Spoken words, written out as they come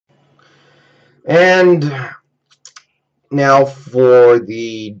And now for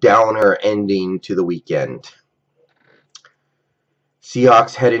the downer ending to the weekend.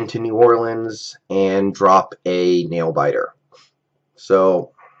 Seahawks head into New Orleans and drop a nail-biter.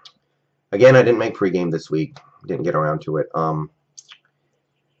 So, again, I didn't make pregame this week. Didn't get around to it.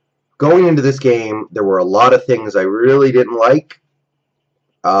 Going into this game, there were a lot of things I really didn't like.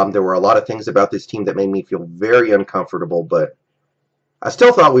 There were a lot of things about this team that made me feel very uncomfortable, but I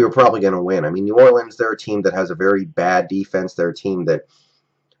still thought we were probably going to win. I mean, New Orleans, they're a team that has a very bad defense. They're a team that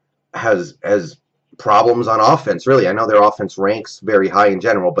has problems on offense, really. I know their offense ranks very high in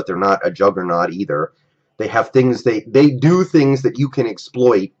general, but they're not a juggernaut either. They have things, they do things that you can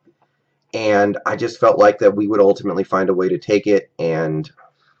exploit, and I just felt like that we would ultimately find a way to take it. And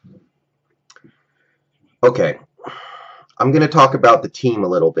okay, I'm going to talk about the team a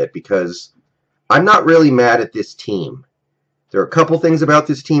little bit because I'm not really mad at this team. There are a couple things about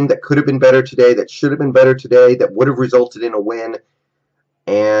this team that could have been better today, that should have been better today, that would have resulted in a win,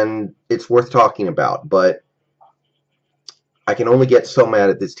 and it's worth talking about. But I can only get so mad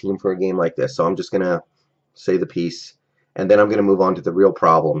at this team for a game like this, so I'm just going to say the piece, and then I'm going to move on to the real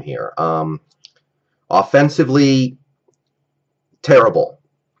problem here. Offensively, terrible.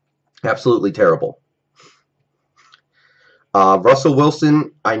 Absolutely terrible. Russell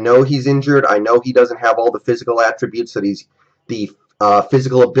Wilson, I know he's injured. I know he doesn't have all the physical attributes that the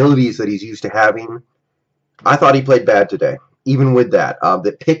physical abilities that he's used to having. I thought he played bad today. Even with that,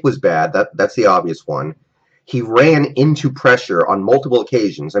 the pick was bad. That's the obvious one. He ran into pressure on multiple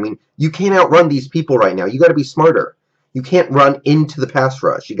occasions. I mean, you can't outrun these people right now. You got to be smarter. You can't run into the pass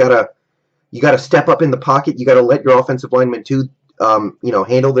rush. You gotta step up in the pocket. You got to let your offensive linemen too,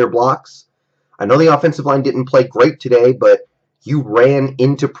 handle their blocks. I know the offensive line didn't play great today, but you ran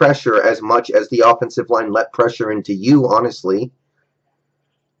into pressure as much as the offensive line let pressure into you, honestly.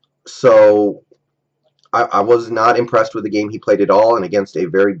 So I was not impressed with the game he played at all, and against a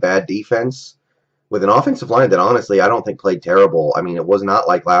very bad defense with an offensive line that honestly I don't think played terrible. I mean, it was not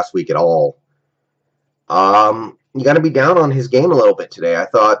like last week at all. You got to be down on his game a little bit today. I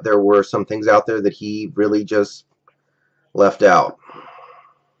thought there were some things out there that he really just left out.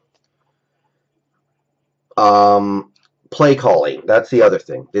 Play calling, that's the other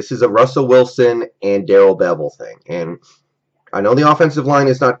thing. This is a Russell Wilson and Darrell Bevell thing, and I know the offensive line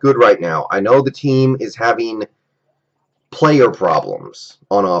is not good right now. I know the team is having player problems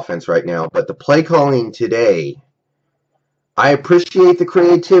on offense right now, but the play calling today, I appreciate the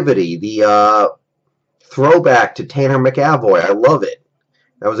creativity, the throwback to Tanner McAvoy. I love it.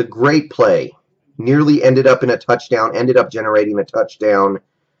 That was a great play. Nearly ended up in a touchdown, ended up generating a touchdown.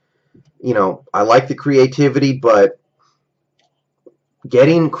 You know, I like the creativity, but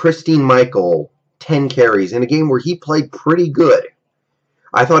getting Christine Michael 10 carries in a game where he played pretty good.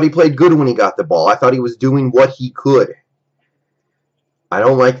 I thought he played good when he got the ball. I thought he was doing what he could. I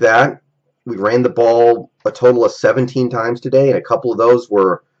don't like that. We ran the ball a total of 17 times today, and a couple of those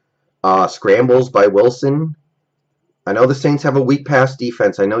were scrambles by Wilson. I know the Saints have a weak pass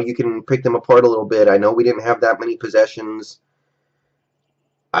defense. I know you can pick them apart a little bit. I know we didn't have that many possessions.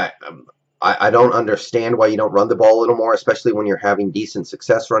 I don't understand why you don't run the ball a little more, especially when you're having decent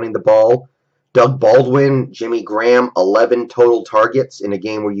success running the ball. Doug Baldwin, Jimmy Graham, 11 total targets in a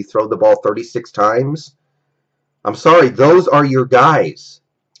game where you throw the ball 36 times. I'm sorry, those are your guys.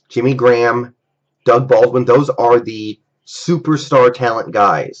 Jimmy Graham, Doug Baldwin, those are the superstar talent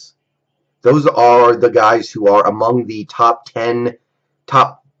guys. Those are the guys who are among the top 10 in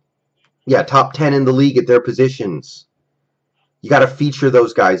the league at their positions. You got to feature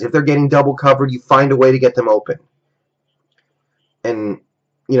those guys. If they're getting double covered, you find a way to get them open. And,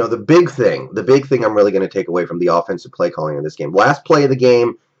 you know, the big thing I'm really going to take away from the offensive play calling in this game. Last play of the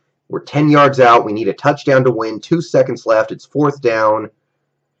game, we're 10 yards out. We need a touchdown to win. 2 seconds left. It's 4th down.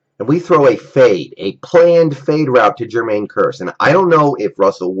 And we throw a planned fade route to Jermaine Kearse. And I don't know if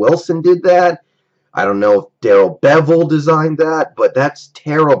Russell Wilson did that. I don't know if Darrell Bevell designed that, but that's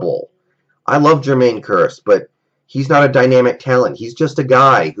terrible. I love Jermaine Kearse, but he's not a dynamic talent. He's just a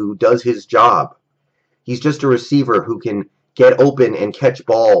guy who does his job. He's just a receiver who can get open and catch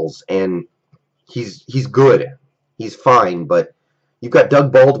balls, and he's good. He's fine, but you've got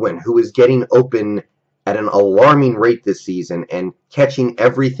Doug Baldwin, who is getting open at an alarming rate this season and catching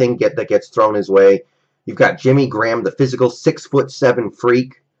everything that gets thrown his way. You've got Jimmy Graham, the physical 6'7"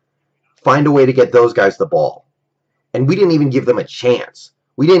 freak. Find a way to get those guys the ball. And we didn't even give them a chance.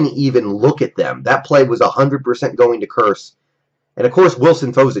 We didn't even look at them. That play was 100% going to Kearse. And, of course,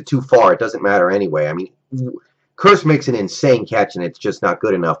 Wilson throws it too far. It doesn't matter anyway. I mean, Kearse makes an insane catch, and it's just not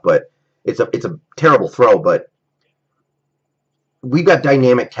good enough. But it's a terrible throw. But we've got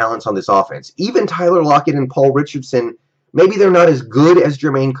dynamic talents on this offense. Even Tyler Lockett and Paul Richardson, maybe they're not as good as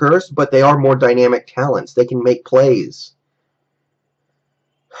Jermaine Kearse, but they are more dynamic talents. They can make plays.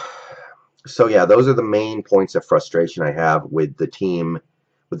 So, yeah, those are the main points of frustration I have with the team,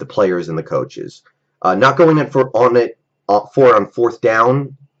 with the players and the coaches. Not going in for it on fourth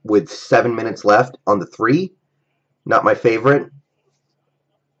down with 7 minutes left on the 3. Not my favorite.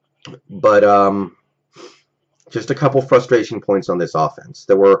 But just a couple frustration points on this offense.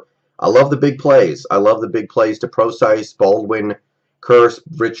 I love the big plays. I love the big plays to Procise, Baldwin, Kearse,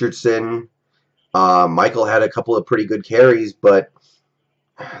 Richardson. Michael had a couple of pretty good carries, but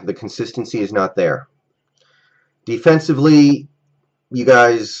the consistency is not there. Defensively, you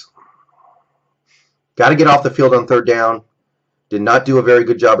guys got to get off the field on third down. Did not do a very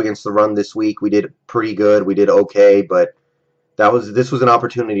good job against the run this week. We did pretty good. We did okay, but this was an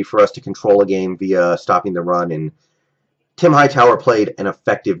opportunity for us to control a game via stopping the run, and Tim Hightower played an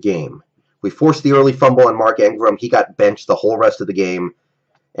effective game. We forced the early fumble on Mark Ingram. He got benched the whole rest of the game,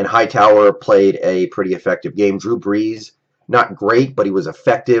 and Hightower played a pretty effective game. Drew Brees, not great, but he was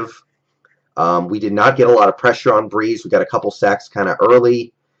effective. We did not get a lot of pressure on Brees. We got a couple sacks kind of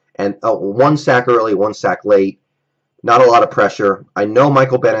early, and 1 sack early, 1 sack late. Not a lot of pressure. I know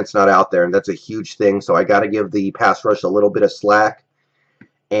Michael Bennett's not out there, and that's a huge thing, so I got to give the pass rush a little bit of slack.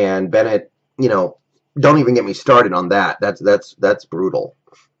 And Bennett, don't even get me started on that. That's brutal.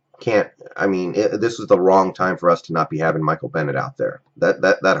 This was the wrong time for us to not be having Michael Bennett out there.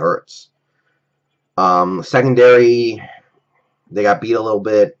 That hurts. Secondary, they got beat a little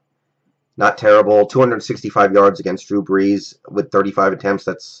bit. Not terrible. 265 yards against Drew Brees with 35 attempts.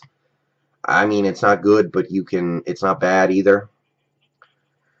 It's not good, but it's not bad either.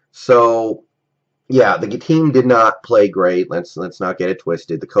 So, yeah, the team did not play great. Let's not get it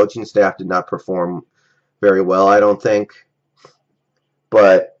twisted. The coaching staff did not perform very well, I don't think.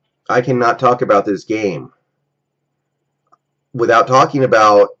 But I cannot talk about this game without talking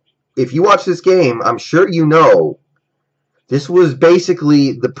about, if you watch this game, I'm sure you know, this was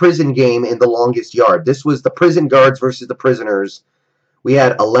basically the prison game in the longest yard. This was the prison guards versus the prisoners. We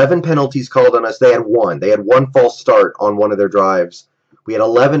had 11 penalties called on us. They had 1. They had 1 false start on one of their drives. We had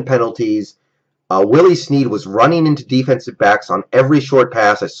 11 penalties. Willie Snead was running into defensive backs on every short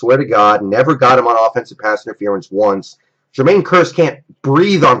pass. I swear to God, never got him on offensive pass interference once. Jermaine Kearse can't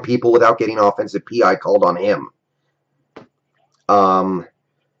breathe on people without getting offensive PI called on him.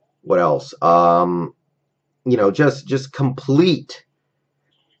 What else? Just complete.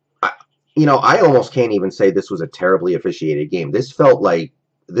 I almost can't even say this was a terribly officiated game. This felt like,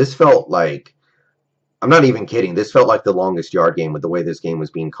 I'm not even kidding, this felt like the longest yard game with the way this game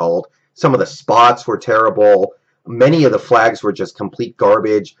was being called. Some of the spots were terrible. Many of the flags were just complete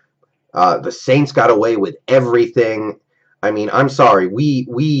garbage. The Saints got away with everything. I'm sorry,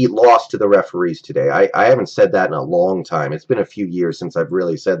 we lost to the referees today. I haven't said that in a long time. It's been a few years since I've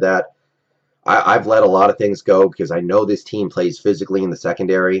really said that. I've let a lot of things go because I know this team plays physically in the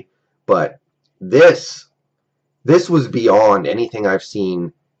secondary. But this was beyond anything I've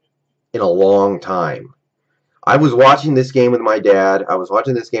seen in a long time. I was watching this game with my dad. I was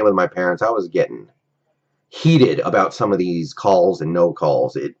watching this game with my parents. I was getting heated about some of these calls and no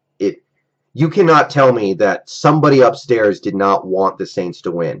calls. You cannot tell me that somebody upstairs did not want the Saints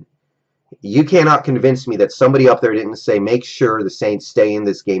to win. You cannot convince me that somebody up there didn't say, make sure the Saints stay in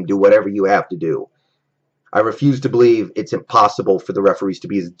this game, do whatever you have to do. I refuse to believe it's impossible for the referees to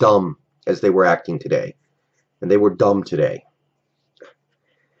be as dumb as they were acting today. And they were dumb today.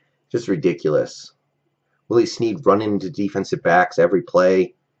 Just ridiculous. Willie Snead running into defensive backs every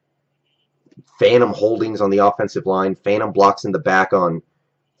play. Phantom holdings on the offensive line. Phantom blocks in the back on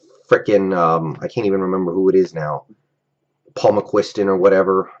frickin', I can't even remember who it is now. Paul McQuiston or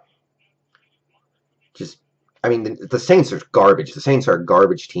whatever. The Saints are garbage. The Saints are a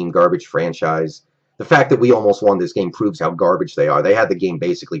garbage team, garbage franchise. The fact that we almost won this game proves how garbage they are. They had the game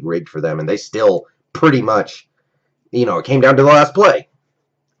basically rigged for them, and they still pretty much, it came down to the last play.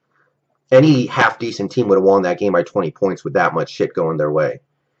 Any half-decent team would have won that game by 20 points with that much shit going their way.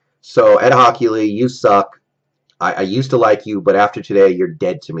 So, Ed Hockley, you suck. I used to like you, but after today, you're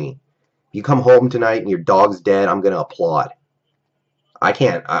dead to me. You come home tonight and your dog's dead, I'm going to applaud. I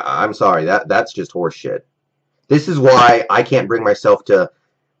can't. I'm sorry. That's just horse shit. This is why I can't bring myself to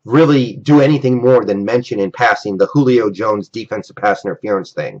really do anything more than mention in passing the Julio Jones defensive pass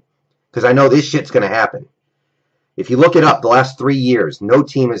interference thing. Because I know this shit's going to happen. If you look it up, the last 3 years, no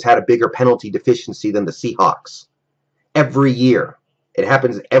team has had a bigger penalty deficiency than the Seahawks. Every year. It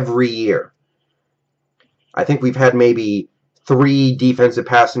happens every year. I think we've had maybe 3 defensive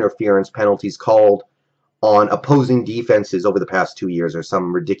pass interference penalties called on opposing defenses over the past 2 years or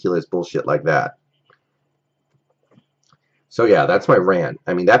some ridiculous bullshit like that. So yeah, that's my rant.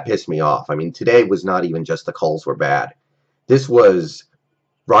 I mean, that pissed me off. I mean, today was not even just the calls were bad. This was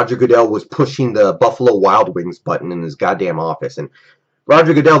Roger Goodell was pushing the Buffalo Wild Wings button in his goddamn office. And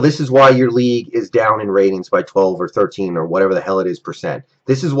Roger Goodell, this is why your league is down in ratings by 12 or 13 or whatever the hell it is %.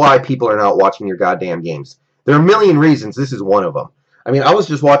 This is why people are not watching your goddamn games. There are a million reasons. This is one of them. I mean, I was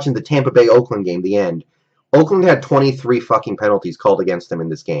just watching the Tampa Bay-Oakland game, the end. Oakland had 23 fucking penalties called against them in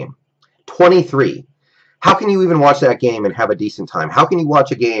this game. 23. How can you even watch that game and have a decent time? How can you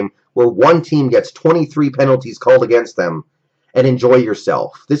watch a game where one team gets 23 penalties called against them and enjoy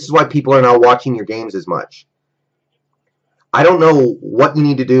yourself? This is why people are not watching your games as much. I don't know what you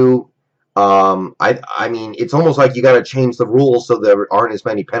need to do. I mean, it's almost like you got to change the rules so there aren't as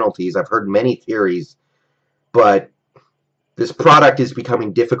many penalties. I've heard many theories, but this product is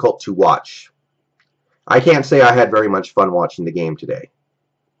becoming difficult to watch. I can't say I had very much fun watching the game today.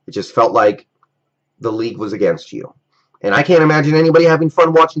 It just felt like the league was against you. And I can't imagine anybody having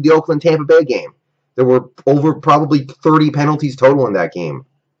fun watching the Oakland-Tampa Bay game. There were over probably 30 penalties total in that game.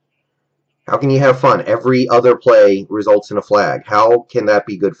 How can you have fun? Every other play results in a flag. How can that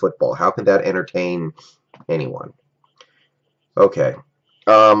be good football? How can that entertain anyone? Okay.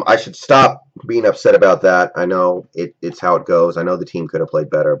 I should stop being upset about that. I know it's how it goes. I know the team could have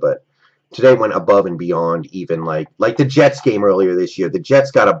played better, but today went above and beyond even like the Jets game earlier this year. The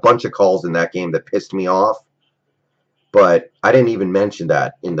Jets got a bunch of calls in that game that pissed me off. But I didn't even mention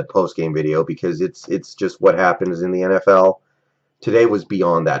that in the post-game video because it's just what happens in the NFL. Today was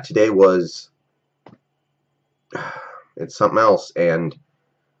beyond that. Today was it's something else, and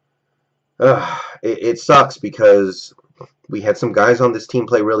it sucks because we had some guys on this team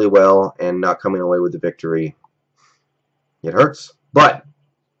play really well and not coming away with the victory. It hurts, but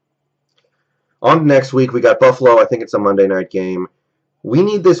on to next week. We got Buffalo. I think it's a Monday night game. We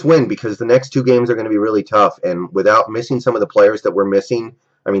need this win because the next 2 games are going to be really tough, and without missing some of the players that we're missing,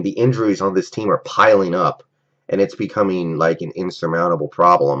 I mean, the injuries on this team are piling up, and it's becoming like an insurmountable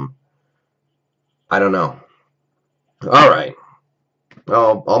problem. I don't know. All right.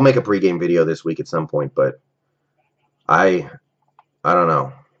 I'll make a pregame video this week at some point, but I don't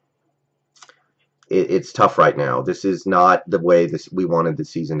know. It's tough right now. This is not the way we wanted the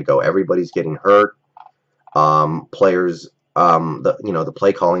season to go. Everybody's getting hurt. Players, the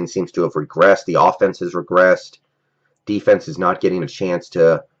play calling seems to have regressed. The offense has regressed. Defense is not getting a chance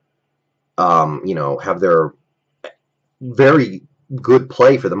to, have their very good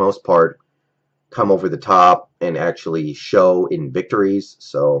play for the most part come over the top and actually show in victories.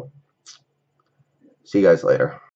 So, see you guys later.